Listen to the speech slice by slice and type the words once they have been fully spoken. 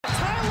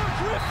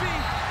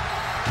feet.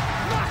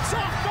 Knocks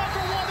off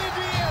number 1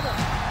 Indiana.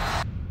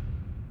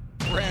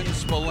 Ren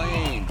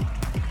Spillane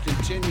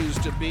continues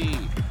to be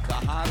the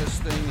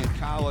hottest thing in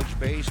college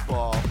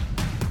baseball.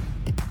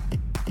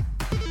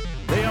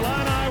 The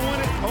Illini win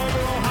it over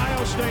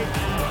Ohio State,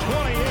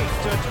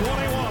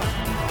 28-21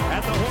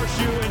 at the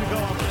Horseshoe in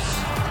Columbus.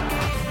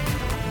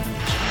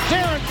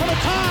 Darren for the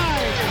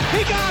tie.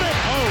 He got it.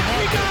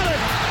 He got it.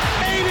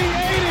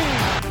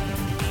 80-80.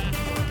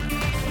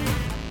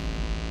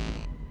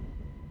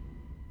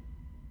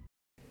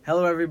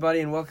 Hello, everybody,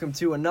 and welcome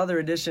to another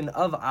edition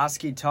of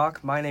Oskee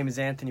Talk. My name is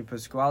Anthony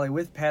Pasquale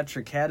with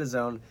Patrick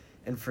Catazone,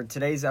 and for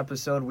today's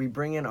episode, we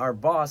bring in our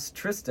boss,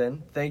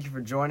 Tristen. Thank you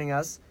for joining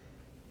us.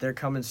 They're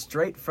coming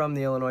straight from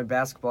the Illinois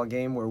basketball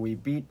game where we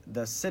beat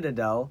the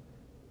Citadel.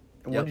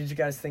 And What did you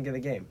guys think of the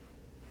game?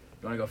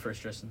 You want to go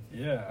first, Tristen?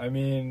 Yeah, I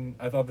mean,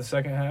 I thought the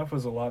second half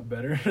was a lot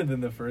better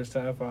than the first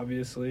half,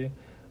 obviously.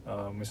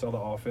 We saw the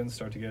offense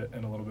start to get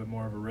in a little bit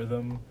more of a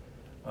rhythm.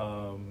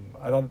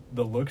 I thought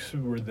the looks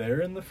were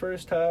there in the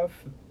first half.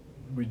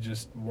 We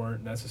just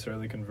weren't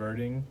necessarily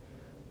converting.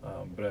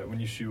 But when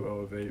you shoot 0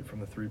 of 8 from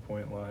the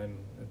three-point line,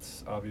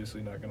 it's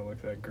obviously not going to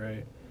look that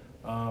great.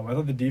 I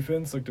thought the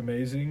defense looked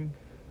amazing.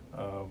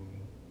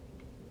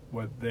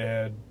 They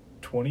had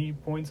 20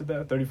 points at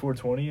that,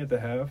 34-20 at the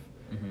half.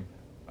 Mm-hmm.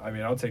 I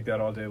mean, I'll take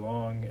that all day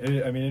long. It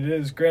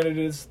is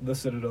the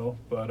Citadel,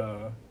 but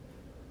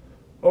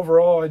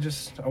overall,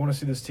 I want to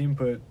see this team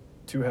put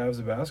two halves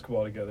of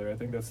basketball together. I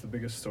think that's the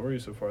biggest story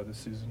so far this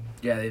season.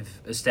 Yeah,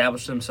 they've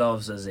established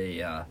themselves as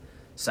a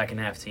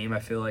second-half team, I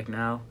feel like,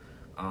 now,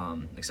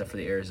 except for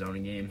the Arizona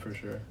game. For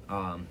sure.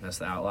 That's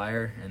the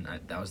outlier, and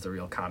that was the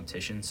real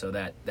competition, so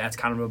that's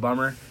kind of a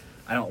bummer.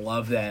 I don't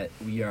love that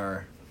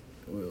we're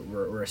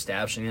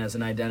establishing it as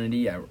an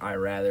identity.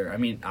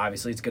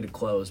 Obviously it's good to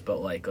close,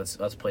 but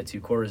let's play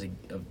 2 quarters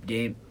of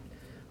game.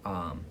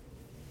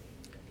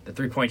 The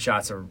 3-point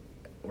shots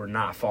were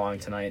not falling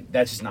tonight.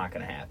 That's just not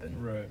going to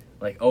happen.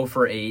 Right. 0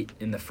 for 8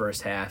 in the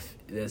first half.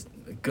 There's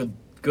good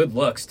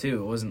looks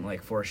too. It wasn't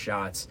like 4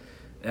 shots.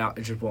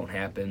 It just won't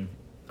happen.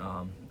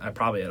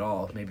 Probably at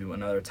all. Maybe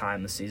another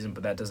time this season,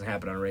 but that doesn't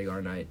happen on a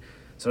regular night.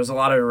 So there's a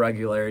lot of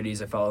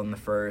irregularities I felt in the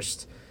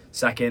first.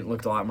 Second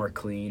looked a lot more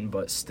clean,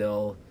 but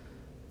still,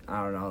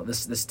 I don't know.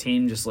 This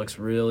team just looks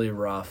really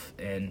rough,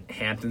 and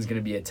Hampton's going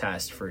to be a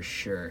test for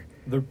sure.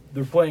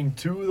 They're playing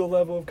to the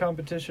level of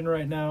competition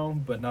right now,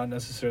 but not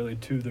necessarily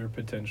to their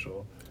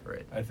potential.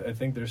 Right. I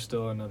think there's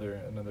still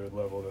another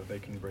level that they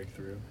can break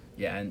through.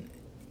 Yeah, and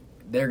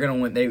they're going to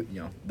win.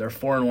 They're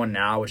 4-1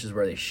 now, which is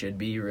where they should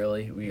be.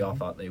 Really, we all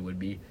thought they would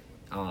be.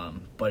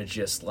 But it's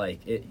just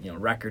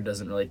record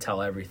doesn't really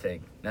tell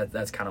everything.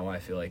 That's kind of why I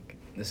feel like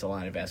this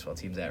Illini basketball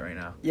team's at right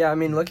now. Yeah, I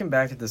mean, looking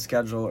back at the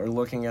schedule or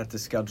looking at the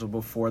schedule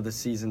before the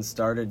season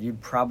started,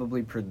 you'd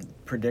probably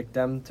predict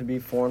them to be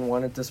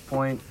 4-1 at this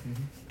point.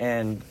 Mm-hmm.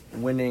 And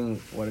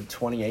winning, a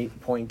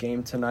 28-point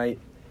game tonight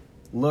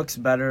looks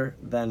better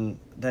than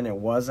it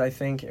was, I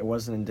think. It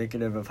wasn't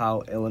indicative of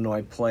how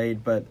Illinois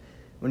played, but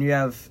when you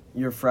have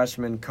your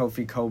freshman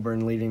Kofi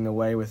Coburn leading the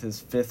way with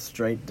his 5th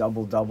straight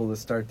double-double to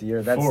start the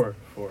year. That's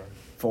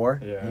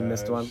 4? Yeah. He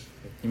missed one?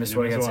 He missed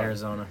one against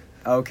Arizona.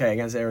 Okay,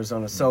 against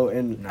Arizona. So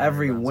in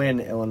every win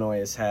rebounds. Illinois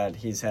has had,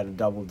 he's had a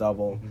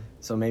double-double. Mm-hmm.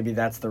 So maybe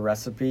that's the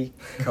recipe.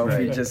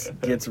 Kofi just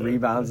gets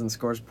rebounds and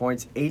scores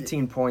points.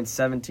 18 points,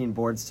 17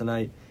 boards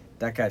tonight.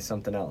 That guy's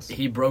something else.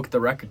 He broke the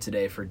record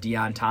today for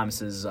Deion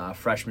Thomas's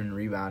freshman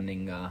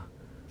rebounding.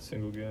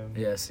 Single game.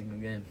 Yeah, single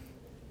game.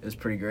 It was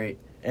pretty great.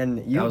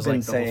 And you've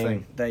been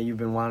saying that you've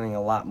been wanting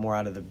a lot more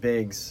out of the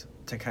bigs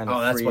to kind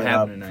of free it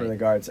up for the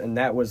guards. And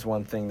that was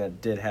one thing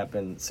that did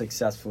happen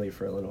successfully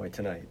for Illinois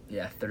tonight.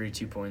 Yeah,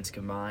 32 points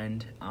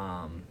combined.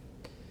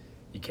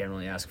 You can't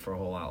really ask for a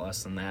whole lot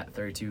less than that.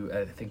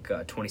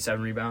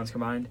 27 rebounds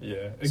combined.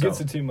 Yeah,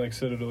 against a team like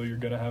Citadel, you're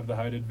going to have the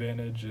height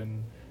advantage,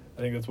 and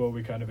I think that's what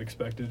we kind of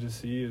expected to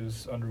see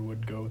is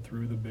Underwood go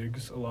through the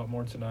bigs a lot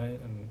more tonight,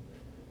 and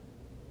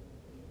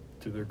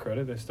to their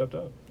credit, they stepped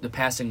up. The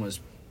passing was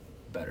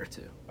better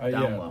too.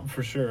 Low.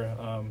 For sure.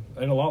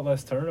 And a lot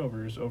less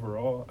turnovers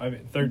overall.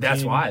 13.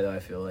 That's why, though, I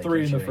feel like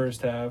 3 in the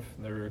first half.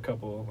 There were a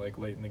couple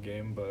late in the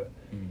game, but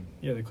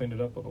they cleaned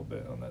it up a little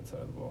bit on that side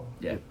of the ball.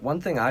 Yeah.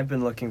 One thing I've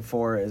been looking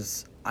for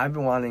is I've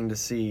been wanting to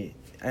see.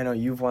 I know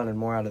you've wanted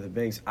more out of the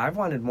bigs. I've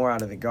wanted more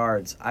out of the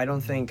guards. I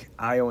don't think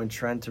Ayo and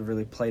Trent have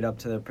really played up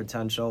to their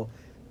potential.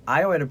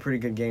 Ayo had a pretty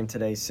good game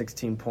today,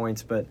 16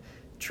 points, but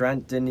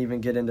Trent didn't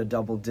even get into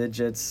double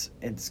digits.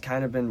 It's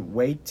kind of been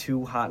way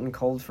too hot and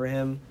cold for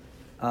him.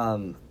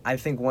 I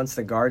think once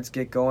the guards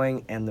get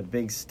going and the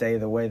bigs stay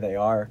the way they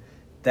are,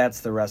 that's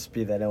the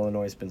recipe that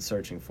Illinois has been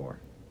searching for.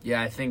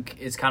 Yeah, I think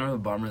it's kind of a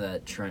bummer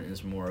that Trent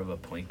is more of a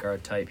point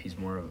guard type.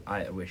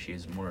 I wish he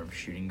was more of a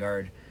shooting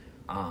guard.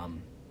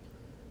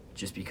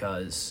 Just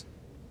because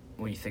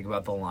when you think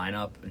about the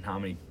lineup and how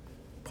many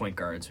point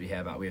guards we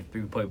have out, we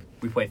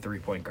play 3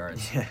 point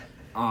guards.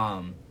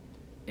 Yeah.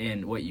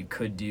 And what you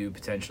could do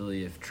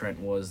potentially if Trent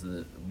was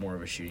the more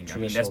of a shooting guard.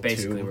 I mean, that's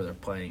basically where they're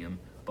playing him.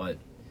 But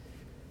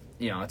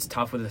it's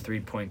tough with the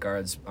 3-point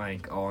guards, I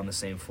think, all on the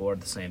same floor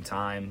at the same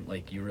time.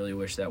 Like, you really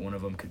wish that one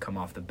of them could come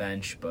off the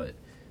bench, but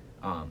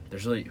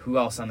there's really who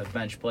else on the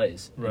bench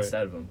plays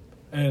instead of him.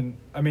 And,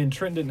 I mean,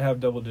 Trent didn't have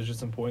double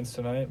digits in points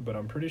tonight, but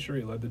I'm pretty sure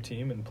he led the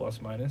team in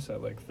plus-minus at,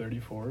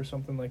 34 or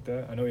something like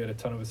that. I know he had a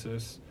ton of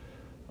assists.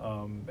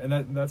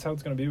 And that's how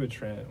it's going to be with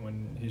Trent.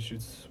 When he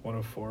shoots 1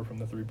 of 4 from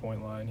the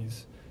 3-point line,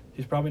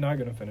 he's probably not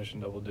going to finish in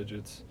double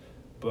digits.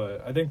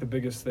 But I think the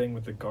biggest thing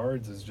with the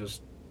guards is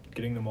just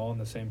getting them all on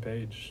the same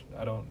page.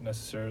 I don't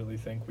necessarily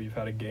think we've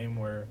had a game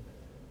where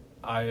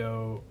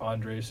Io,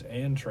 Andres,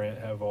 and Trent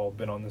have all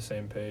been on the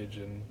same page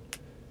and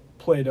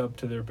played up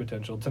to their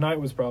potential. Tonight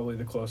was probably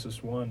the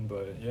closest one,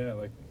 but yeah,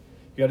 you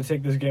got to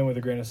take this game with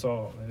a grain of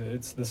salt.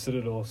 It's the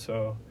Citadel,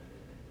 so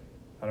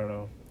I don't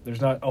know. There's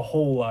not a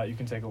whole lot you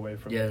can take away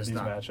from these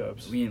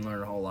matchups. We didn't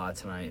learn a whole lot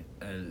tonight.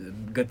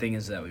 Good thing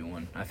is that we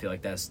won. I feel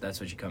like that's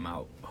what you come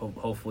out.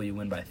 Hopefully you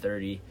win by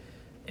 30,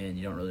 and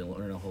you don't really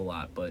learn a whole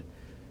lot. But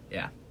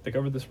yeah, they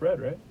covered the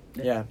spread, right?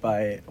 Yeah,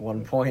 by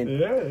 1 point.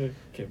 Yeah,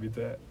 can't beat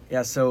that.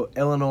 Yeah, so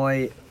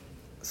Illinois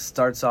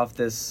starts off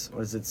this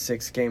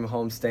 6-game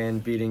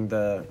homestand, beating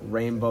the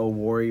Rainbow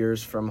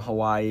Warriors from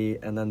Hawaii,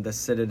 and then the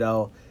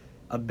Citadel.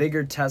 A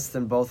bigger test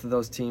than both of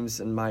those teams,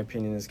 in my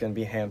opinion, is going to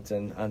be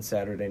Hampton on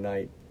Saturday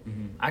night.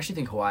 Mm-hmm. I actually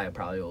think Hawaii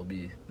probably will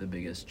be the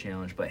biggest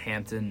challenge, but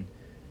Hampton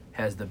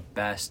has the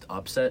best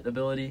upset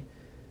ability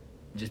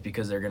just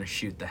because they're going to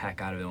shoot the heck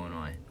out of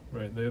Illinois.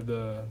 Right, they have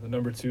the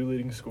number 2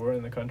 leading scorer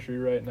in the country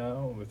right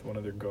now with one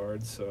of their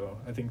guards, so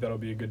I think that'll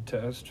be a good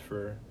test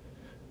for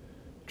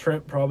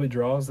Trent. Probably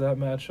draws that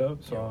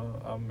matchup,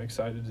 so I'm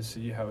excited to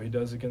see how he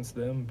does against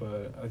them.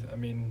 But, I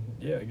mean,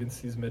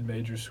 against these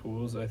mid-major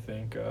schools, I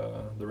think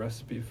the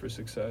recipe for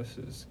success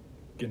is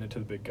getting it to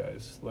the big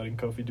guys, letting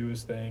Kofi do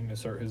his thing,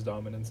 assert his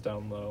dominance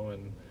down low,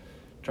 and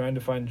trying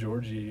to find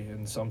Georgie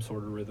in some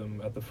sort of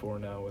rhythm at the 4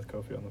 now with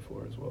Kofi on the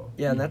floor as well.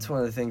 Yeah, and that's one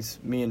of the things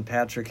me and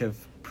Patrick have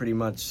pretty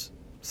much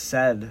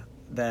said,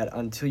 that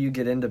until you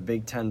get into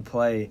Big Ten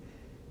play,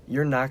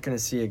 you're not going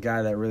to see a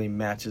guy that really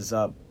matches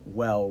up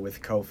well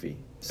with Kofi.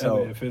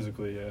 So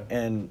physically, yeah.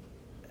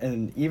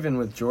 And even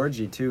with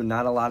Georgie, too,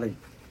 not a lot of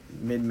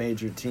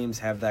mid-major teams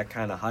have that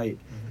kind of height.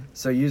 Mm-hmm.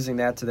 So using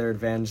that to their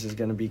advantage is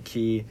going to be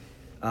key.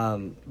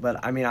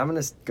 But, I mean, I'm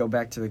going to go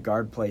back to the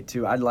guard play,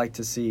 too. I'd like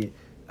to see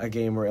a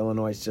game where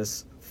Illinois is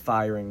just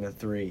firing the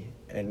 3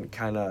 and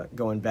kind of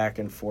going back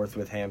and forth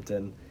with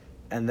Hampton,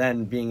 and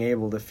then being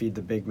able to feed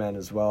the big men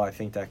as well. I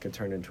think that could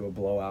turn into a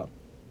blowout.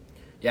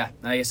 Yeah,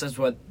 I guess that's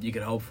what you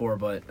could hope for,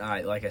 but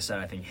like I said,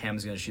 I think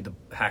Ham's going to shoot the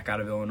heck out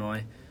of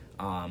Illinois.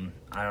 I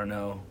don't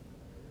know.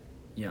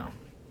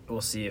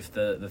 We'll see if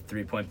the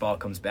 3-point ball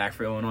comes back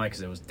for Illinois,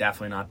 because it was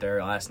definitely not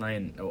there last night.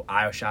 And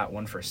Iowa shot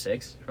 1 for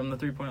 6 from the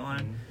 3-point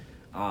line.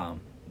 Mm-hmm.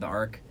 The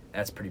arc,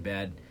 that's pretty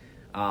bad.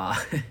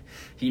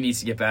 He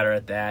needs to get better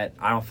at that.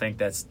 I don't think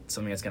that's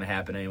something that's going to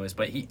happen anyways.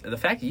 But the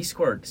fact he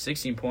scored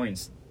 16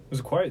 points. It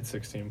was quite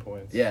 16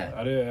 points. Yeah.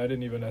 I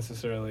didn't even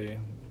necessarily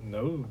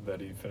know that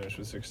he finished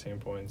with 16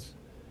 points.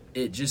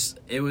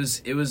 It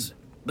was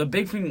the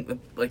big thing,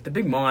 like the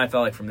big moment I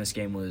felt like from this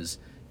game was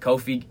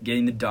Kofi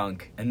getting the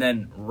dunk, and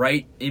then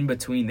right in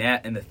between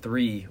that and the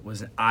 3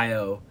 was an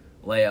Io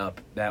layup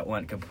that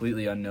went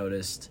completely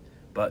unnoticed.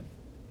 But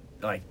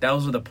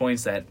those were the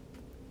points that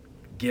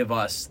give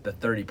us the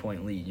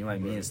 30-point lead. You know what I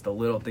mean? It's the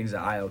little things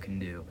that Io can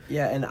do.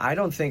 Yeah, and I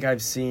don't think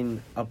I've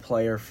seen a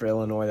player for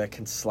Illinois that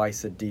can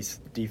slice a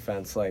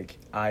defense like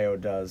Io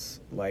does,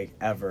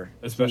 ever.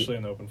 Especially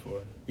in the open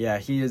floor. Yeah,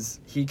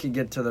 he could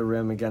get to the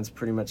rim against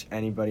pretty much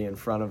anybody in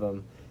front of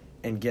him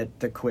and get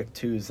the quick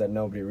 2s that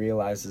nobody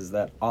realizes,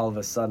 that all of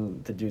a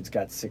sudden the dude's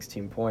got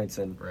 16 points,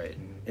 and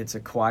it's a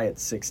quiet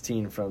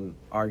 16 from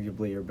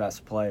arguably your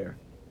best player.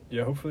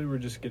 Yeah, hopefully we're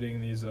just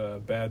getting these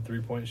bad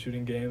 3-point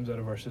shooting games out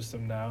of our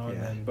system now,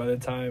 and then by the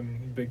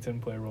time Big Ten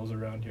play rolls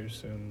around here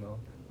soon, they'll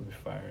be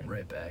firing.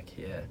 Right back,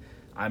 yeah.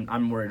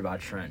 I'm worried about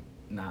Trent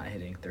not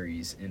hitting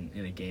threes in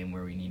a game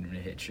where we need him to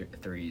hit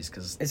threes,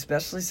 because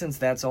especially since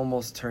that's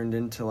almost turned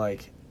into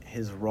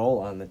his role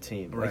on the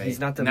team. Right. He's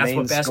not the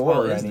main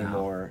scorer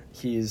anymore.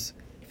 He's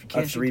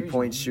a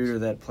 3-point shooter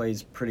that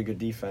plays pretty good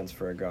defense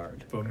for a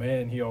guard. But,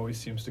 man, he always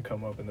seems to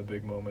come up in the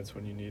big moments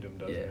when you need him,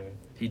 doesn't he?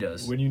 He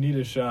does. When you need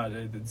a shot,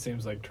 it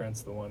seems like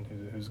Trent's the one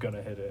who's going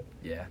to hit it.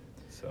 Yeah.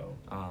 So.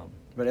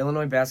 But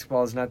Illinois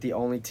basketball is not the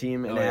only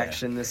team in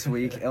action this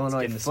week.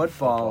 Illinois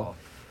football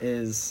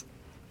is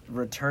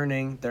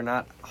returning. They're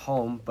not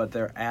home, but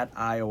they're at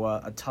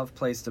Iowa, a tough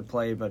place to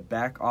play, but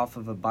back off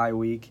of a bye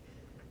week.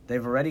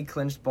 They've already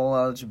clinched bowl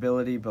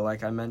eligibility, but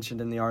like I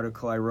mentioned in the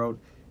article I wrote,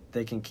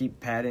 they can keep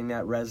padding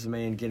that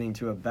resume and getting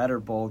to a better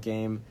bowl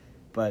game,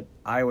 but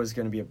Iowa's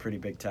going to be a pretty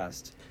big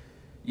test.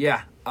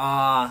 Yeah,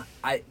 that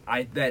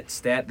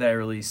stat that I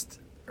released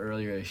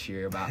earlier this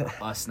year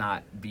about us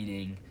not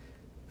beating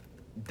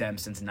them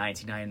since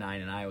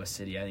 1999 in Iowa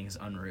City, I think is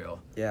unreal.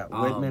 Yeah,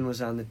 Whitman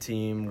was on the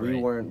team. Right. We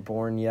weren't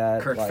born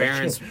yet. Kirk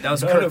Ferentz, that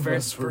was Kirk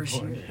Ferentz's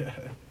first year.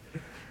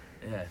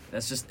 Yeah,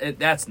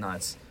 that's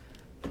nuts.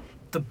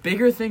 The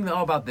bigger thing,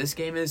 though, about this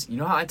game is, you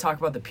know how I talk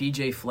about the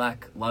P.J.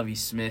 Fleck, Lovie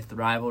Smith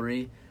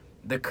rivalry?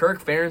 the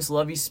Kirk Ferentz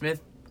Lovie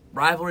Smith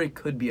rivalry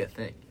could be a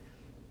thing.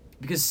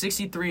 Because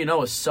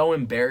 63-0 is so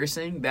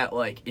embarrassing that,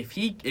 like,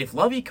 if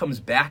Lovie comes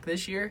back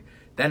this year,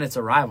 then it's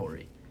a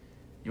rivalry.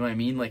 You know what I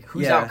mean? Like,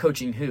 who's out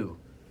coaching who?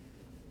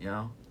 You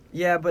know?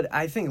 Yeah, but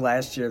I think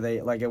last year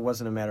it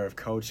wasn't a matter of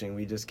coaching.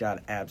 We just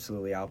got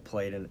absolutely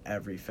outplayed in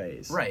every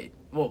phase. Right.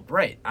 Well,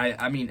 right.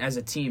 I mean, as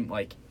a team,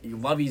 like,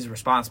 Lovie's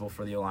responsible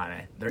for the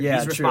Illini.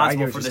 He's true. I get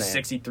responsible what for you're the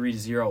saying.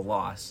 63-0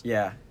 loss.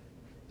 Yeah.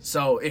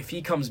 So if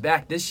he comes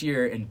back this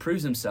year and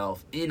proves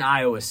himself in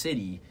Iowa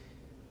City,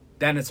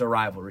 then it's a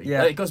rivalry.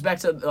 Yeah. It goes back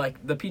to,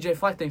 like, the P.J.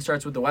 Fleck thing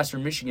starts with the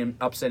Western Michigan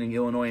upsetting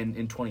Illinois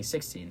in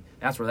 2016.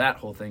 That's where that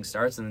whole thing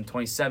starts. And in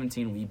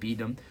 2017, we beat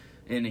them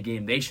in a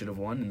game they should have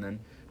won. And then,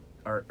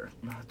 or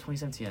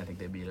 2017, I think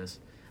they beat us.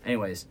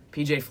 Anyways,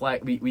 P.J.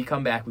 Fleck, we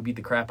come back, we beat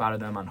the crap out of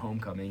them on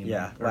homecoming.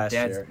 Last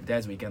year.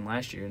 Dad's weekend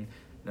last year. And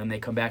then they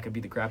come back and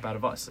beat the crap out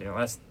of us. You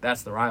know,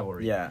 that's the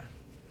rivalry. Yeah.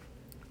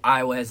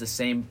 Iowa has the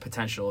same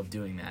potential of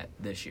doing that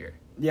this year.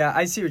 Yeah,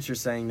 I see what you're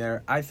saying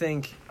there. I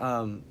think,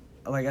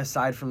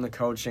 aside from the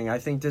coaching, I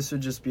think this would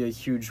just be a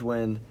huge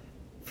win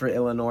for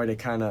Illinois to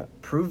kind of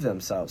prove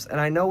themselves. And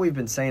I know we've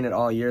been saying it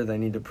all year, they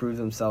need to prove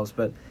themselves,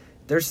 but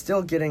they're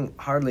still getting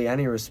hardly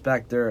any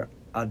respect. They're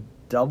a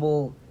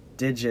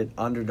double-digit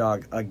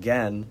underdog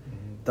again.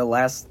 The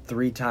last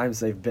 3 times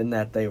they've been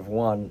that, they've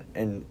won.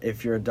 And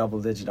if you're a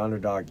double-digit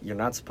underdog, you're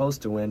not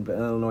supposed to win, but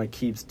Illinois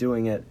keeps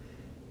doing it.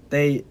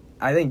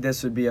 I think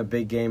this would be a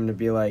big game to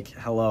be like,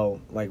 hello,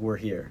 like, we're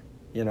here,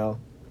 you know?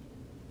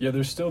 Yeah,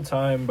 there's still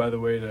time, by the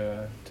way,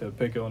 to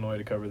pick Illinois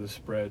to cover the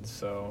spread.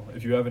 So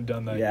if you haven't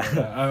done that yet,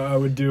 I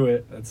would do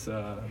it. That's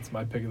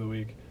my pick of the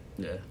week.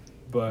 Yeah.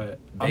 But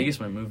Vegas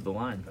might move the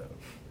line.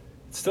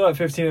 It's still at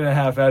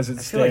 15.5 as it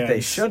stands. I feel like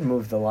they should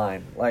move the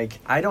line. Like,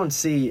 I don't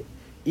see,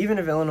 even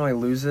if Illinois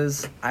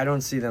loses, I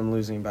don't see them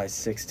losing by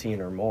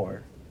 16 or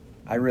more.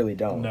 I really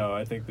don't. No,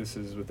 I think this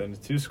is within a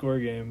 2-score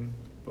game,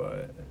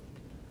 but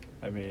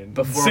I mean,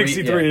 Before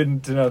 63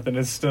 to nothing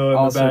is still in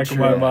Also the back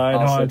true. of my mind,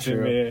 Also haunting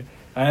true. me.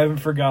 I haven't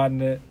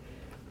forgotten it.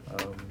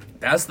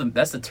 That's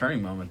the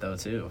turning moment though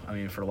too. I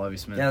mean, for Lovie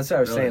Smith. Yeah, that's what I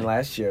was really. saying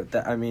last year.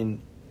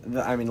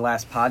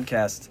 Last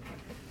podcast,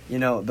 you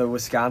know, the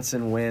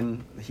Wisconsin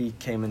win, he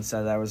came and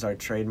said that was our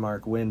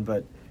trademark win,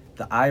 but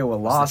the Iowa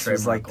loss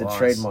was like the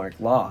trademark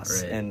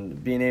loss. Right.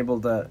 And being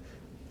able to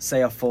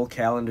say a full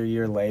calendar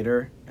year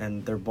later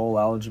and they're bowl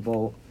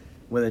eligible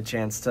with a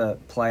chance to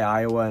play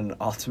Iowa and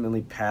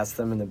ultimately pass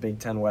them in the Big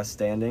Ten West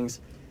standings,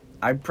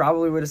 I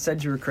probably would have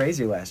said you were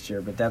crazy last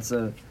year, but that's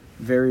a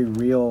very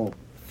real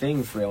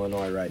thing for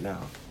Illinois right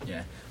now.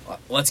 Yeah.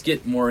 Let's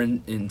get more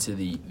into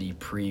the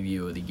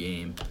preview of the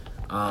game.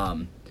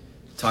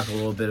 Talk a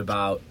little bit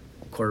about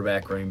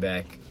quarterback, running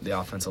back, the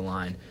offensive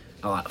line.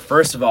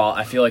 First of all,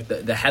 I feel like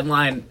the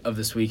headline of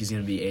this week is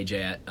going to be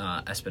AJ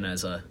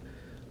Espinoza.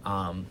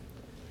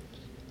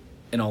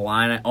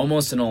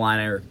 Almost an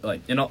Illini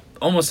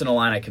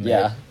commit.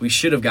 Yeah. We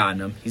should have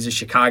gotten him. He's a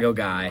Chicago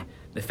guy.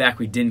 The fact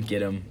we didn't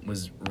get him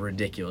was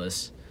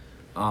ridiculous.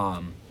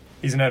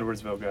 He's an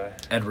Edwardsville guy.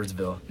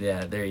 Edwardsville.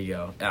 Yeah, there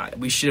you go.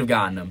 We should have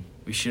gotten him.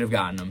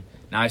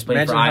 Now he's playing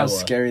Imagine for Iowa. how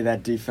scary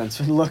that defense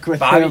would look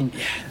with Bobby him.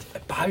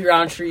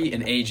 Roundtree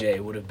and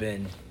AJ would have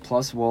been.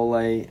 Plus Wole,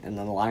 and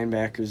then the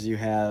linebackers you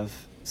have,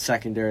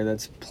 secondary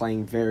that's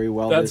playing very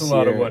well That's this a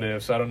lot year. of what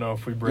ifs. I don't know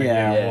if we bring in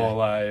Wole,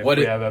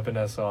 we have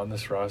Epinesa on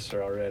this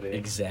roster already.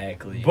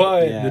 Exactly.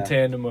 But Yeah. the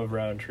tandem of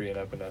Roundtree and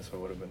Epinesa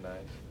would have been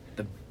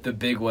nice. The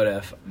big what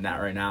if,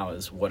 not right now,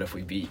 is what if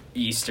we beat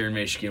Eastern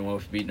Michigan, what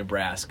if we beat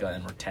Nebraska,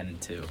 and we're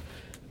 10-2.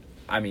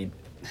 I mean,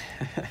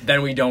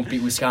 then we don't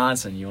beat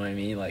Wisconsin, you know what I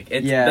mean? Like,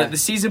 the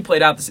season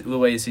played out the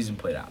way the season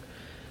played out.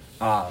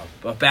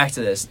 But back to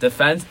this.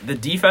 The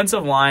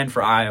defensive line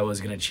for Iowa is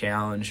going to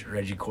challenge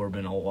Reggie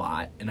Corbin a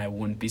lot, and I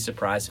wouldn't be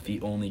surprised if he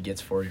only gets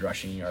 40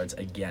 rushing yards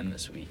again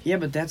this week. Yeah,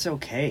 but that's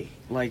okay.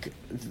 Like,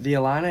 the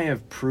Illini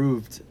have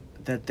proved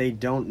that they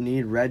don't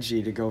need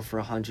Reggie to go for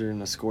 100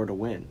 and a score to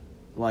win.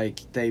 Like,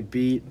 they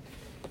beat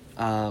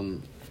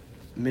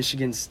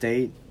Michigan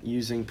State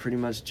using pretty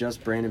much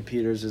just Brandon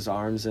Peters'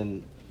 arms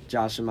and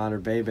Josh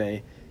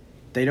Imatorbhebhe.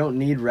 They don't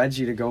need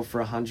Reggie to go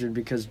for 100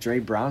 because Dre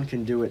Brown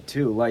can do it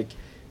too. Like,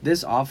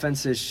 this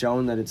offense has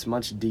shown that it's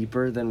much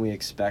deeper than we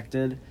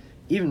expected,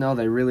 even though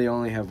they really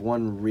only have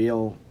one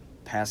real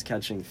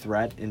pass-catching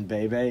threat in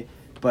Bebe.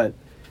 But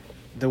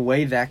the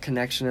way that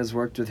connection has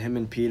worked with him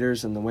and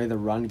Peters and the way the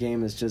run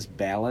game is just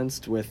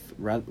balanced with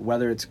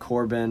whether it's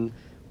Corbin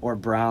or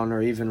Brown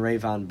or even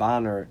Rayvon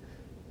Bonner,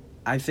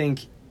 I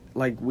think,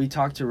 like, we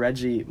talked to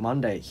Reggie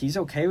Monday, he's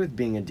okay with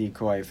being a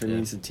decoy if it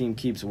means the team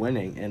keeps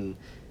winning, and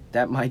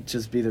that might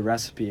just be the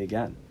recipe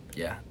again.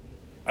 Yeah.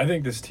 I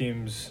think this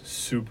team's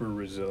super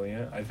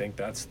resilient. I think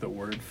that's the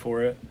word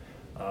for it.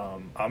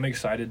 I'm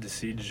excited to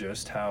see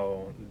just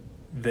how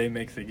they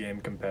make the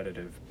game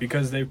competitive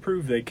because they've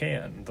proved they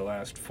can. The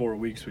last 4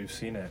 weeks we've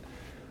seen it.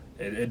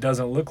 It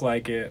doesn't look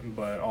like it,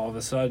 but all of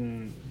a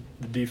sudden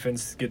the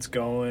defense gets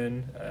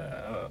going,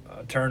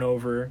 a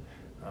turnover,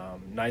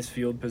 nice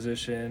field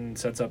position,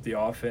 sets up the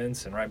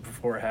offense, and right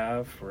before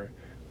half we're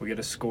We get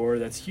a score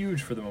that's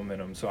huge for the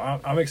momentum. So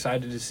I'm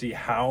excited to see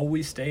how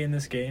we stay in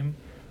this game.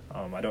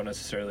 I don't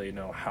necessarily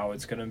know how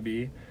it's going to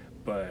be,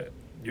 but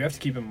you have to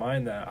keep in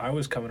mind that I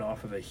was coming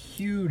off of a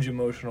huge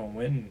emotional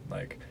win,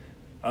 like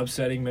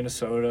upsetting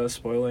Minnesota,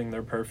 spoiling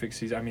their perfect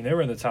season. I mean, they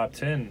were in the top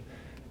 10,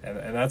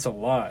 and that's a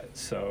lot.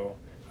 So,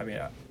 I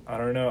mean, I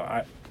don't know.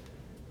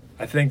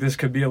 I think this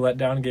could be a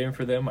letdown game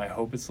for them. I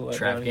hope it's a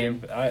letdown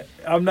game.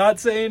 I'm not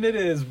saying it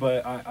is,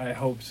 but I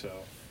hope so.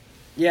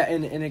 Yeah,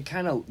 and it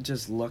kind of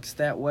just looks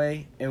that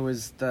way. It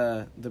was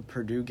the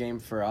Purdue game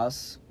for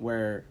us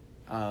where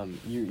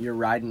you're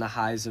riding the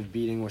highs of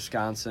beating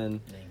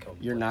Wisconsin.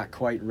 You're not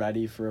quite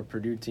ready for a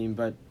Purdue team,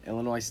 but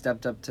Illinois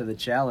stepped up to the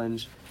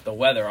challenge. The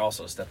weather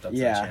also stepped up to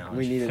the challenge. Yeah,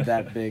 we needed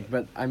that big.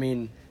 But, I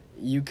mean,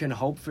 you can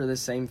hope for the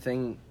same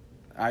thing,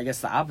 I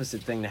guess the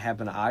opposite thing to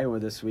happen to Iowa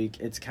this week.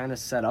 It's kind of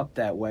set up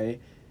that way.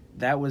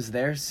 That was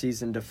their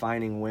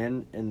season-defining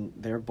win, and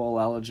they're bowl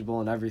eligible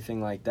and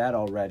everything like that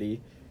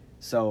already.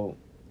 So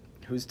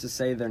who's to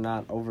say they're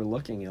not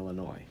overlooking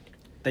Illinois?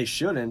 They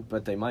shouldn't,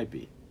 but they might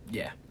be.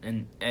 Yeah,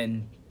 and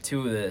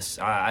to this,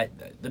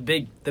 the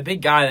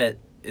big guy that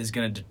is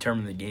going to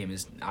determine the game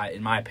is,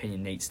 in my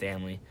opinion, Nate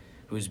Stanley,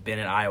 who's been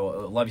at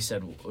Iowa. Lovey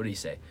said, what did he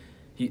say?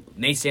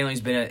 Nate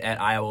Stanley's been at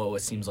Iowa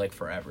what seems like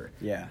forever.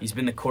 Yeah. He's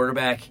been the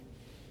quarterback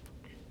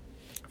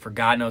for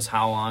God knows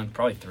how long,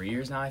 probably 3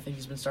 years now I think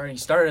he's been starting. He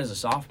started as a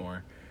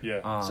sophomore.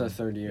 Yeah. So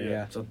third year,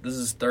 yeah. So this is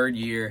his third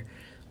year.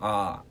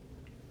 Can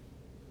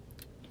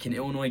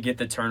Illinois get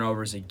the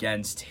turnovers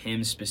against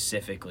him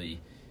specifically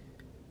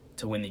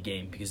to win the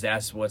game? Because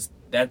that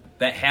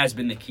has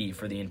been the key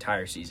for the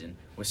entire season.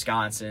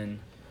 Wisconsin,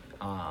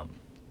 I'm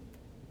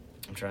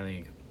trying to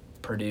think,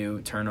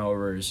 Purdue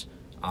turnovers,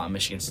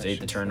 Michigan State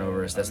the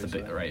turnovers. That's the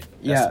big right.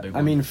 Yeah, the big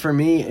one. I mean, for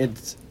me,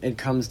 it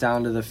comes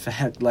down to the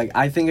fact. Like,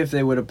 I think if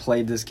they would have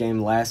played this game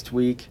last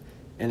week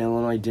and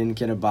Illinois didn't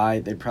get a bye,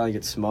 they'd probably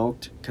get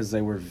smoked because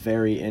they were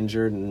very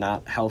injured and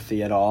not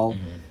healthy at all.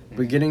 Mm-hmm.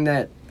 But getting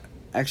that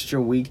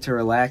extra week to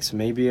relax,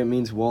 maybe it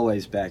means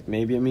Wole's back,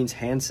 maybe it means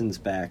Hansen's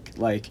back.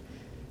 Like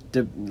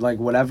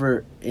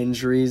whatever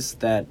injuries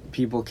that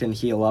people can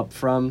heal up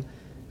from,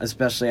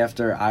 especially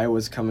after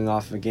Iowa's coming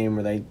off a game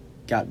where they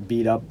got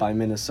beat up by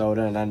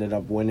Minnesota and ended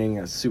up winning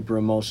a super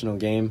emotional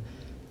game.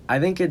 I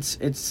think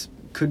it's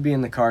could be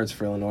in the cards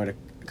for Illinois to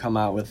come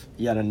out with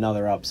yet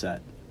another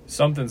upset.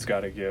 Something's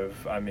got to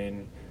give. I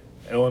mean,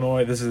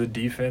 Illinois, this is a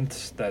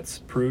defense that's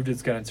proved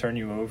it's going to turn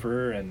you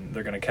over, and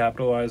they're going to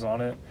capitalize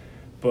on it.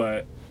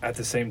 But at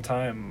the same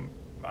time,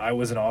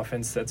 Iowa's an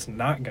offense that's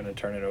not going to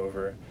turn it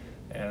over.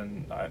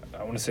 And I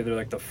want to say they're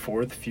like the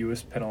fourth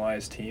fewest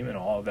penalized team in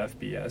all of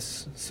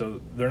FBS. So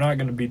they're not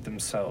going to beat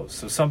themselves.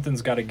 So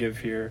something's got to give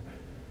here.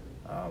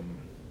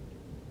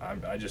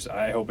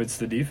 I hope it's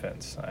the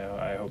defense.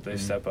 I hope they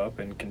step up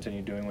and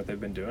continue doing what they've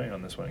been doing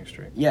on this winning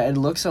streak. Yeah, it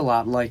looks a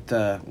lot like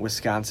the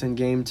Wisconsin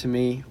game to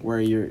me, where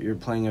you're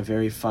playing a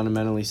very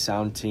fundamentally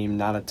sound team,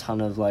 not a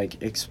ton of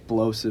like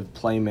explosive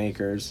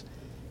playmakers,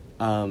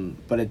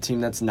 but a team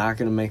that's not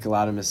going to make a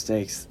lot of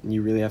mistakes.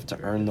 You really have to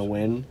earn the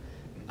win,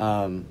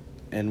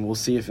 and we'll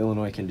see if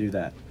Illinois can do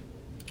that.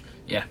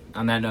 Yeah.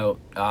 On that note,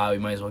 we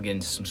might as well get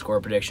into some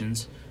score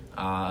predictions.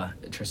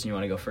 Tristen, you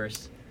want to go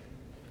first?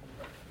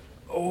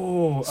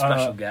 Oh,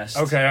 special guest.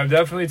 Okay, I'm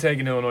definitely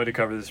taking Illinois to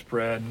cover the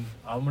spread.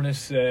 I'm going to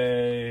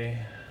say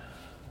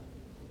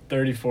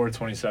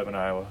 34-27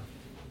 Iowa.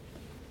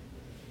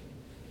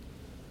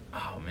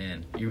 Oh,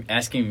 man. You're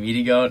asking me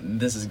to go?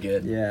 This is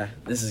good. Yeah.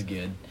 This is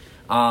good.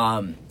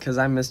 Because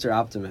I'm Mr.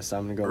 Optimist.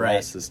 I'm going to go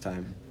last this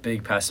time.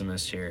 Big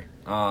pessimist here.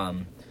 I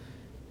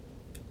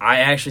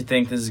actually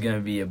think this is going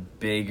to be a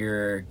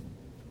bigger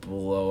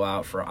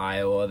blowout for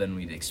Iowa than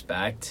we'd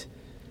expect.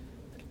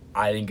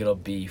 I think it'll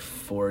be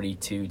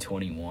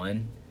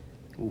 42-21.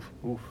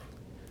 Oof.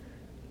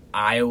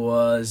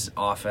 Iowa's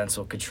offense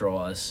will control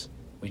us.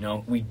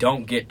 We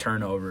don't get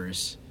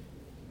turnovers,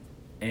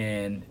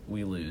 and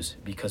we lose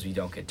because we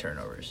don't get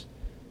turnovers.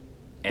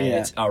 And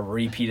it's a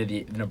repeat of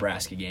the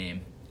Nebraska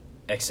game,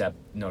 except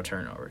no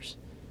turnovers.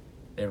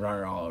 They run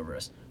it all over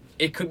us.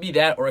 It could be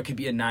that, or it could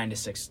be a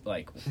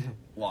 9-6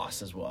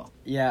 loss as well.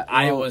 Yeah,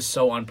 Iowa's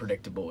so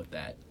unpredictable with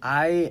that.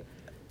 I've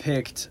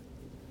picked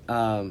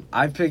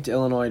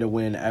Illinois to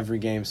win every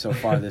game so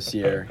far this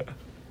year,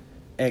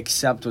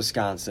 except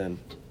Wisconsin,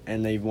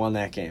 and they've won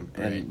that game.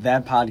 Right. And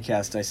that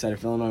podcast, I said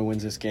if Illinois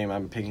wins this game,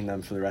 I'm picking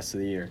them for the rest of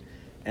the year,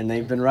 and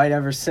they've been right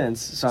ever since.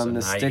 So I'm going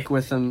to stick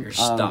with them. You're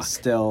stuck.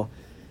 Still,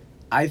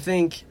 I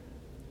think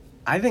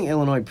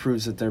Illinois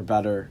proves that they're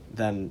better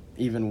than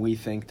even we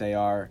think they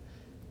are.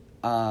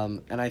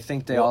 And I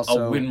think they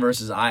also... A win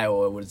versus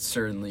Iowa would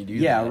certainly do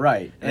that. Yeah,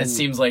 right. And it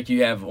seems like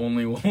you have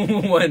only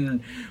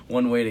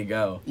one way to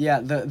go. Yeah,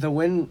 the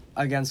win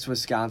against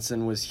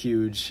Wisconsin was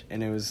huge,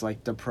 and it was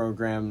like the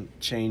program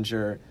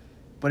changer,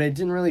 but it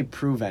didn't really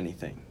prove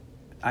anything.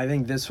 I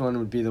think this one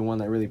would be the one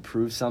that really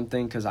proves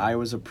something, because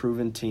Iowa's a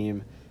proven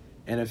team,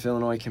 and if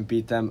Illinois can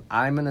beat them,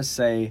 I'm going to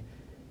say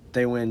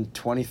they win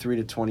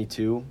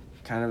 23-22,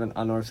 kind of an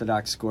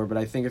unorthodox score, but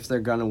I think if they're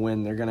going to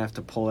win, they're going to have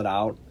to pull it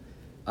out.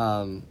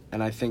 And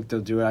I think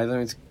they'll do it.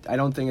 I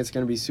don't think it's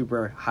going to be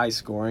super high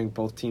scoring.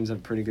 Both teams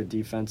have pretty good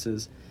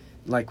defenses.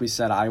 Like we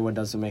said, Iowa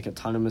doesn't make a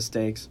ton of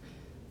mistakes,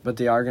 but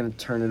they are going to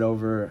turn it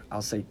over,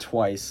 I'll say,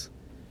 twice,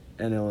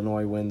 and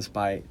Illinois wins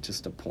by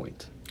just a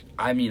point.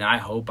 I mean, I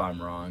hope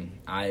I'm wrong.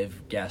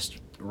 I've guessed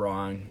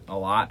wrong a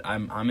lot. I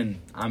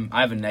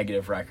have a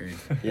negative record.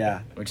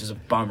 Yeah. Which is a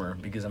bummer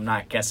because I'm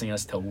not guessing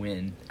us to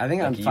win. I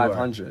think I'm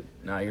 500.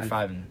 No, you're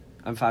 5 and...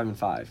 I'm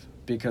 5-5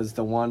 because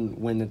the one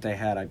win that they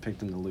had, I picked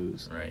them to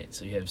lose. Right.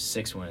 So you have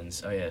 6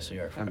 wins. Oh yeah, so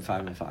you're 5.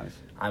 I'm 5-5.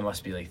 I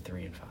must be like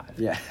 3-5.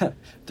 Yeah.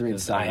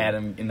 3-7. I had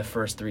them in the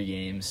first 3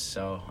 games,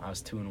 so I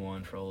was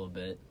 2-1 for a little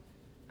bit.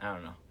 I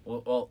don't know.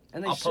 Well,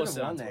 and they I'll should post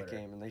have it won on that Twitter.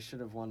 game, and they should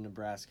have won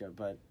Nebraska,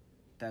 but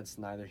that's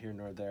neither here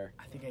nor there.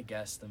 I think I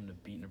guessed them to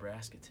beat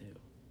Nebraska too,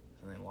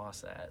 and they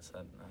lost that, so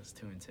I was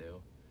 2-2.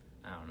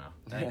 I don't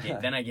know.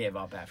 Then I gave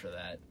up after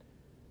that.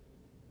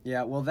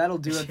 Yeah, well, that'll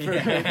do it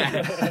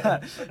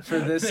for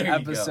this There you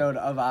episode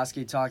of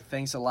Oskee Talk.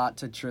 Thanks a lot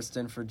to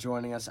Tristen for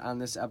joining us on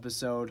this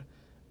episode.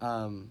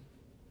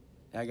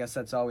 I guess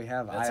that's all we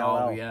have. That's ILL.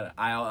 all we got.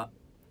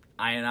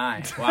 I and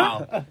I.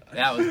 Wow,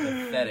 that was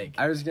pathetic.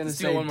 I was gonna Let's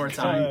say do it one more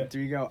time. Do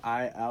we go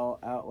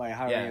ILL? Like,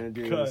 how are we gonna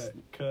do this?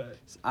 Cut.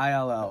 It's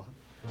ILL.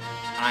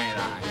 I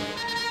and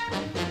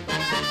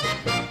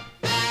I.